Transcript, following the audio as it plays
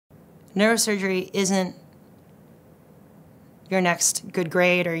Neurosurgery isn't your next good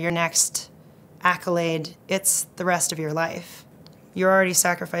grade or your next accolade. It's the rest of your life. You're already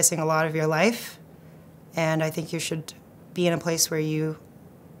sacrificing a lot of your life, and I think you should be in a place where you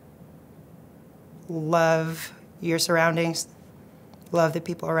love your surroundings, love the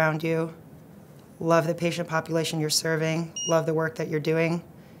people around you, love the patient population you're serving, love the work that you're doing.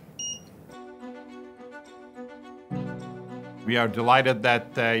 We are delighted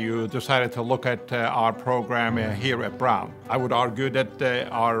that you decided to look at our program here at Brown. I would argue that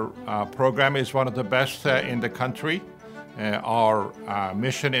our program is one of the best in the country. Our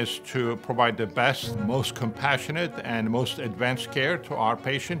mission is to provide the best, most compassionate, and most advanced care to our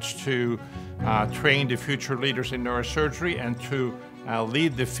patients, to train the future leaders in neurosurgery, and to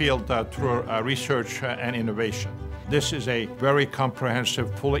lead the field through research and innovation. This is a very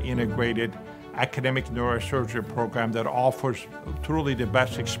comprehensive, fully integrated academic neurosurgery program that offers truly the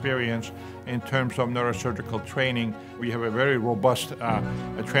best experience in terms of neurosurgical training. We have a very robust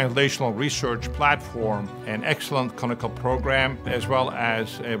translational research platform, an excellent clinical program, as well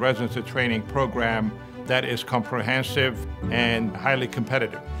as a residency training program that is comprehensive and highly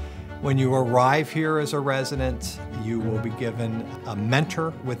competitive. When you arrive here as a resident, you will be given a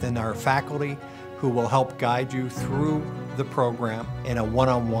mentor within our faculty who will help guide you through the program in a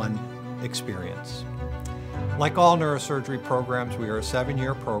one-on-one experience. Like all neurosurgery programs, we are a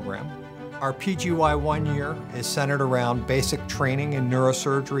 7-year program. Our PGY 1 year is centered around basic training in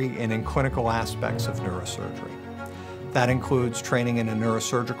neurosurgery and in clinical aspects of neurosurgery. That includes training in a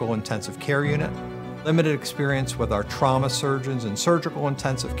neurosurgical intensive care unit, limited experience with our trauma surgeons and surgical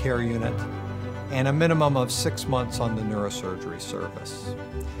intensive care unit, and a minimum of 6 months on the neurosurgery service.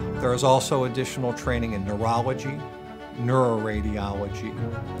 There is also additional training in neurology, neuroradiology,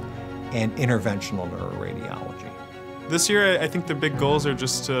 and interventional neuroradiology. This year, I think the big goals are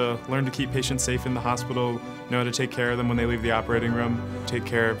just to learn to keep patients safe in the hospital, know how to take care of them when they leave the operating room, take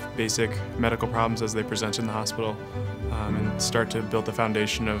care of basic medical problems as they present in the hospital, and start to build the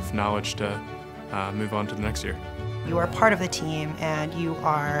foundation of knowledge to move on to the next year. You are part of the team, and you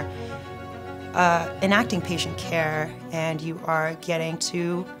are enacting patient care, and you are getting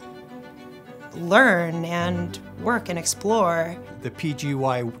to learn and work and explore. The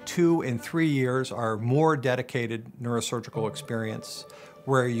PGY 2 and 3 years are more dedicated neurosurgical experience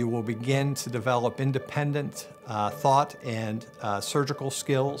where you will begin to develop independent thought and surgical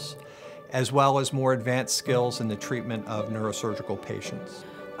skills, as well as more advanced skills in the treatment of neurosurgical patients.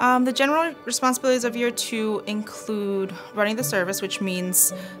 The general responsibilities of year 2 include running the service, which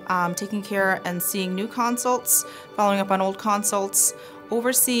means taking care and seeing new consults, following up on old consults,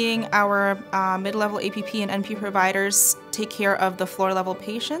 overseeing our mid-level APP and NP providers take care of the floor-level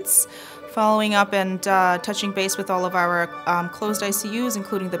patients, following up and touching base with all of our closed ICUs,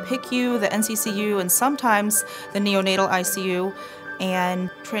 including the PICU, the NCCU, and sometimes the neonatal ICU,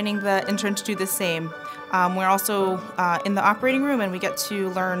 and training the intern to do the same. We're also in the operating room, and we get to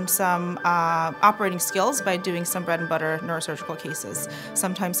learn some operating skills by doing some bread and butter neurosurgical cases,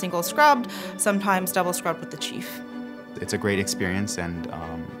 sometimes single scrubbed, sometimes double scrubbed with the chief. It's a great experience, and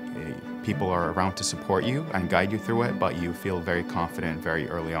people are around to support you and guide you through it, but you feel very confident very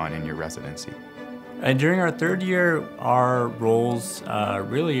early on in your residency. And during our 3rd year, our roles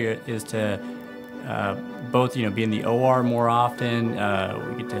really is to both be in the OR more often.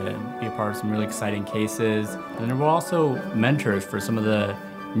 We get to be a part of some really exciting cases. And then we're also mentors for some of the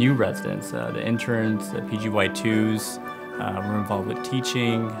new residents, the interns, the PGY2s. We're involved with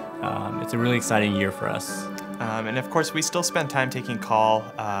teaching. It's a really exciting year for us. And of course, we still spend time taking call,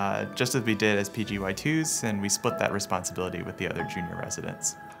 just as we did as PGY2s, and we split that responsibility with the other junior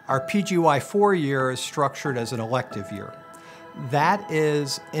residents. Our PGY 4 year is structured as an elective year. That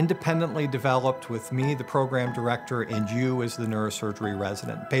is independently developed with me, the program director, and you as the neurosurgery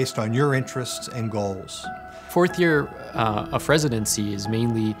resident, based on your interests and goals. 4th year of residency is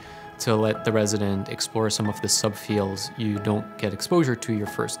mainly to let the resident explore some of the subfields you don't get exposure to your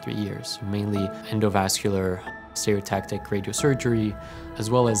first 3 years, mainly endovascular, stereotactic radiosurgery, as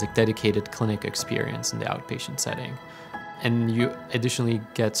well as a dedicated clinic experience in the outpatient setting. And you additionally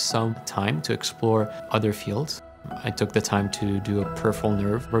get some time to explore other fields. I took the time to do a peripheral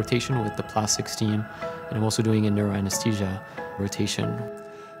nerve rotation with the plastics team, and I'm also doing a neuroanesthesia rotation.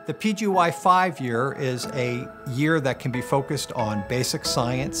 The PGY 5 year is a year that can be focused on basic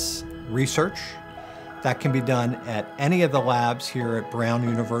science research. That can be done at any of the labs here at Brown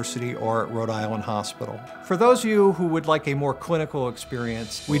University or at Rhode Island Hospital. For those of you who would like a more clinical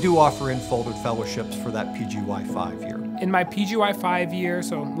experience, we do offer in-folded fellowships for that PGY 5 year. In my PGY 5 year,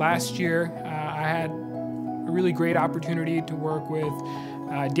 so last year, I had a really great opportunity to work with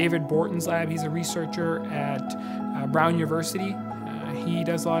David Borton's lab. He's a researcher at Brown University. He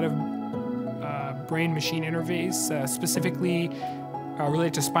does a lot of brain-machine interface, specifically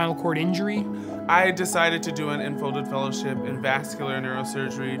related to spinal cord injury. I decided to do an enfolded fellowship in vascular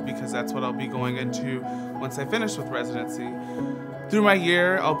neurosurgery because that's what I'll be going into once I finish with residency. Through my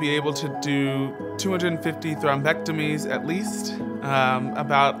year, I'll be able to do 250 thrombectomies at least,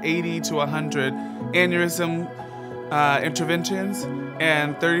 about 80 to 100 aneurysm interventions,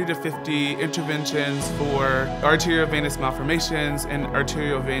 and 30 to 50 interventions for arteriovenous malformations and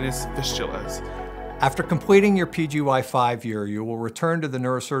arteriovenous fistulas. After completing your PGY 5 year, you will return to the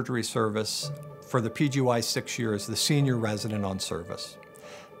neurosurgery service for the PGY 6 year as the senior resident on service.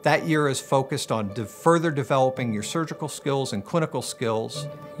 That year is focused on further developing your surgical skills and clinical skills.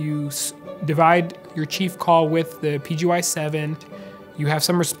 You divide your chief call with the PGY 7. You have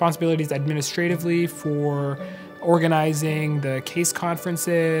some responsibilities administratively for organizing the case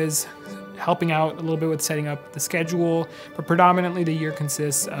conferences, helping out a little bit with setting up the schedule, but predominantly the year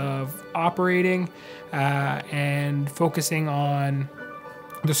consists of operating and focusing on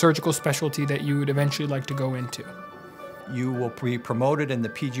the surgical specialty that you would eventually like to go into. You will be promoted in the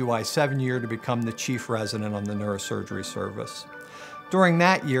PGY 7 year to become the chief resident on the neurosurgery service. During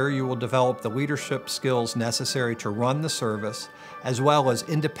that year, you will develop the leadership skills necessary to run the service, as well as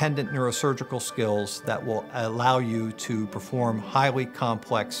independent neurosurgical skills that will allow you to perform highly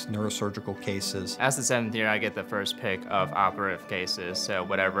complex neurosurgical cases. As the 7th year, I get the first pick of operative cases, so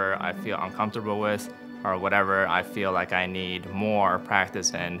whatever I feel uncomfortable with or whatever I feel like I need more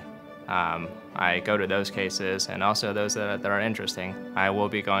practice in, I go to those cases, and also those that are interesting. I will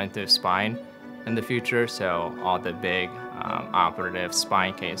be going through spine in the future, so all the big operative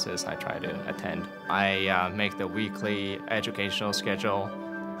spine cases I try to attend. I make the weekly educational schedule,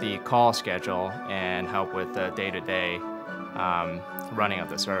 the call schedule, and help with the day-to-day running of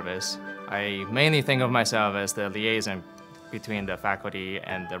the service. I mainly think of myself as the liaison between the faculty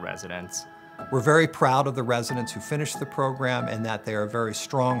and the residents. We're very proud of the residents who finished the program and that they are very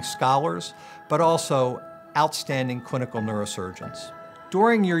strong scholars, but also outstanding clinical neurosurgeons.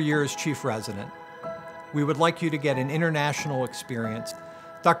 During your year as chief resident, we would like you to get an international experience.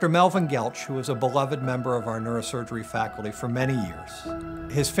 Dr. Melvin Gelch, who is a beloved member of our neurosurgery faculty for many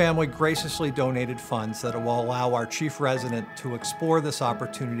years, his family graciously donated funds that will allow our chief resident to explore this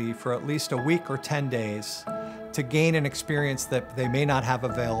opportunity for at least a week or 10 days to gain an experience that they may not have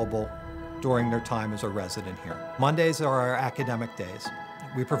available during their time as a resident here. Mondays are our academic days.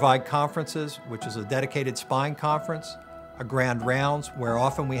 We provide conferences, which is a dedicated spine conference, a grand rounds, where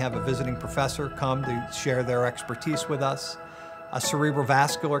often we have a visiting professor come to share their expertise with us, a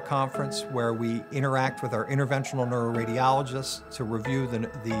cerebrovascular conference where we interact with our interventional neuroradiologists to review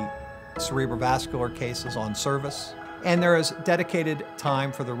the cerebrovascular cases on service, and there is dedicated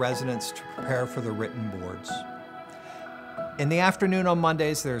time for the residents to prepare for the written boards. In the afternoon on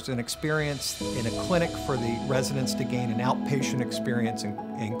Mondays, there's an experience in a clinic for the residents to gain an outpatient experience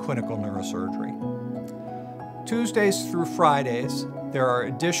in clinical neurosurgery. Tuesdays through Fridays, there are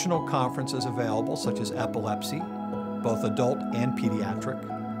additional conferences available, such as epilepsy, both adult and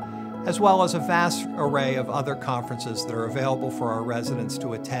pediatric, as well as a vast array of other conferences that are available for our residents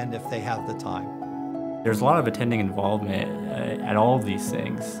to attend if they have the time. There's a lot of attending involvement at all of these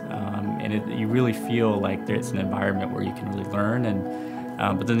things, and you really feel like there's an environment where you can really learn, and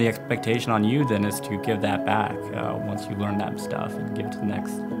but then the expectation on you then is to give that back once you learn that stuff and give it to the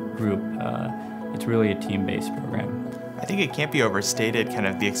next group. It's really a team-based program. I think it can't be overstated kind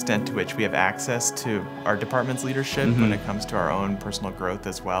of the extent to which we have access to our department's leadership when it comes to our own personal growth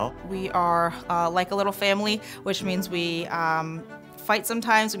as well. We are like a little family, which means we fight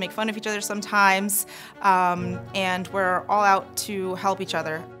sometimes, we make fun of each other sometimes, and we're all out to help each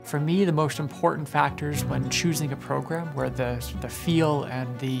other. For me, the most important factors when choosing a program were the feel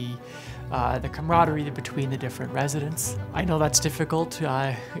and the camaraderie between the different residents. I know that's difficult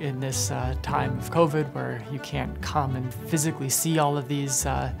in this time of COVID, where you can't come and physically see all of these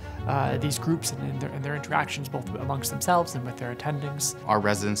groups and their interactions, both amongst themselves and with their attendings. Our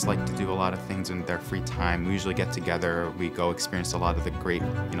residents like to do a lot of things in their free time. We usually get together, we go experience a lot of the great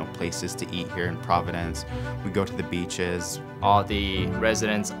places to eat here in Providence. We go to the beaches. All the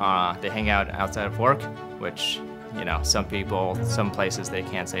residents, they hang out outside of work, which some people, some places they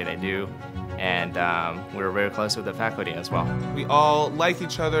can't say they do, and we're very close with the faculty as well. We all like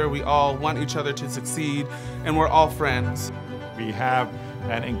each other, we all want each other to succeed, and we're all friends. We have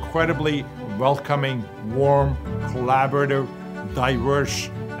an incredibly welcoming, warm, collaborative, diverse,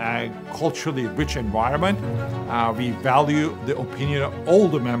 culturally rich environment. We value the opinion of all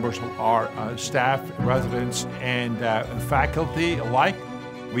the members of our staff, residents, and faculty alike.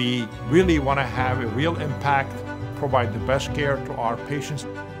 We really want to have a real impact, provide the best care to our patients.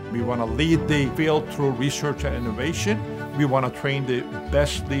 We want to lead the field through research and innovation. We want to train the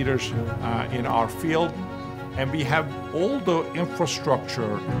best leaders in our field. And we have all the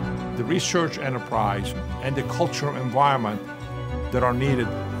infrastructure, the research enterprise, and the cultural environment that are needed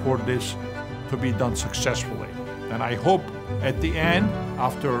for this to be done successfully. And I hope at the end,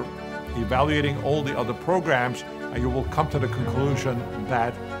 after evaluating all the other programs, you will come to the conclusion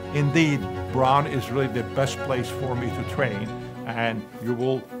that indeed Brown is really the best place for me to train, and you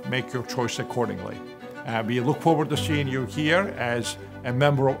will make your choice accordingly. We look forward to seeing you here as a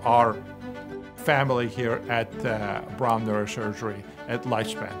member of our family here at Brown Neurosurgery at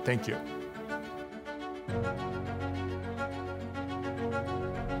Lifespan. Thank you.